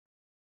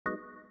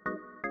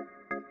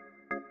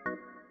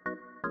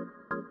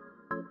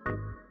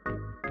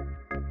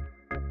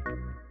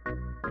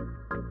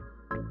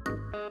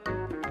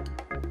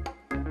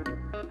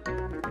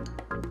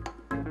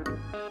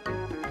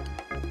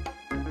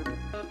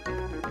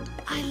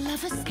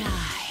love a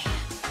sky,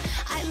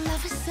 I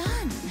love a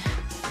sun,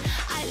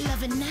 I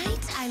love a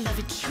night, I love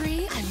a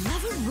tree, I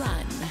love a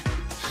run,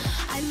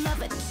 I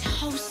love a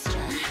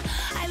toaster,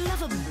 I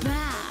love a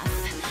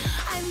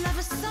bath, I love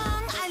a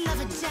song, I love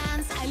a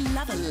dance, I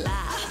love a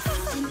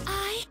laugh. And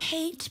I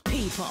hate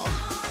people.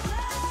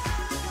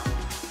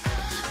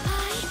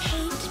 I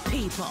hate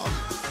people.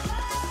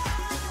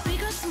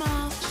 Big or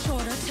small,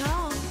 short or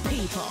tall,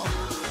 people.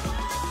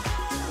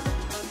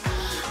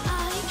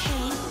 I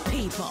hate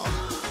people.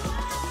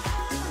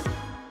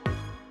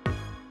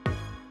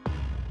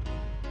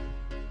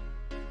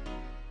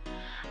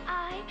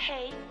 I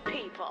hate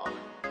people.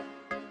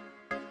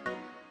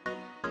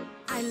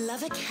 I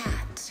love a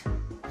cat.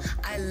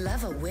 I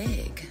love a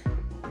wig.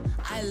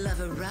 I love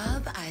a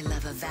rub. I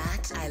love a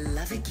vat. I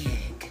love a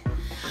gig.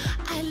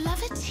 I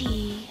love a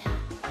tea.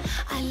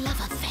 I love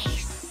a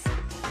face.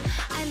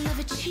 I love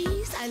a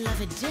cheese. I love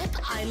a dip.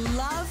 I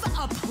love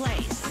a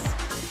place.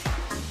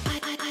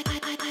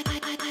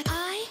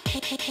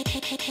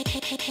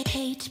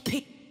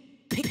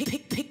 I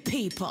hate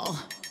people.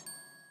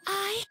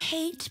 I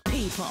hate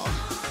people.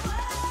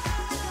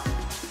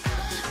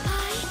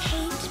 I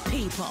hate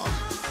people.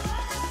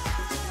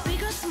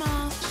 Big or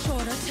small,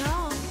 short or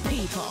tall,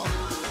 people.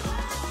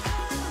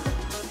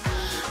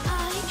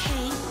 I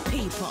hate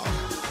people.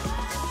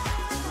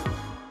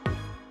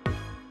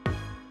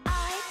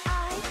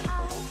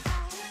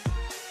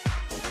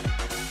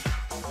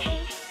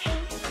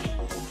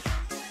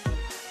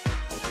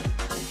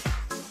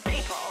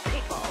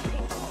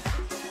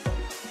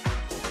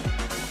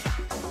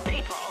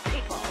 People.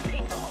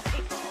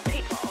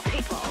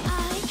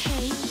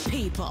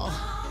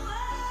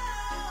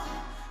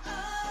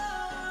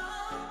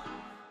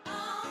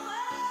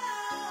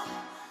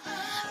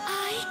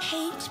 I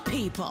hate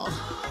people.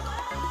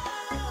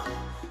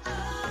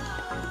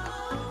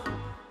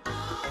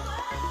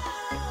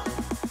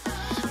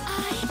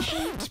 I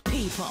hate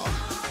people.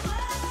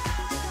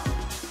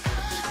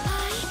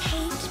 I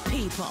hate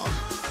people.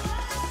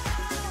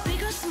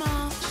 Big or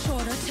small,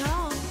 short or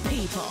tall,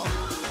 people.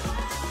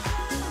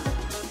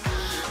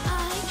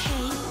 I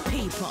hate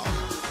people.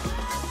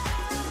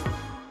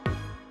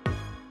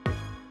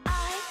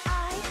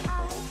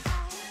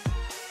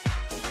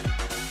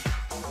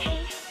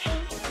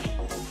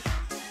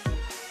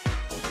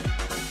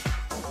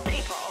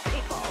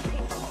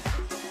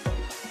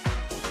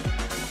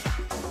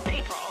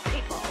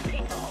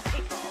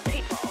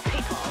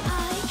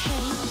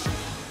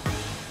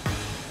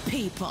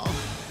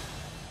 People.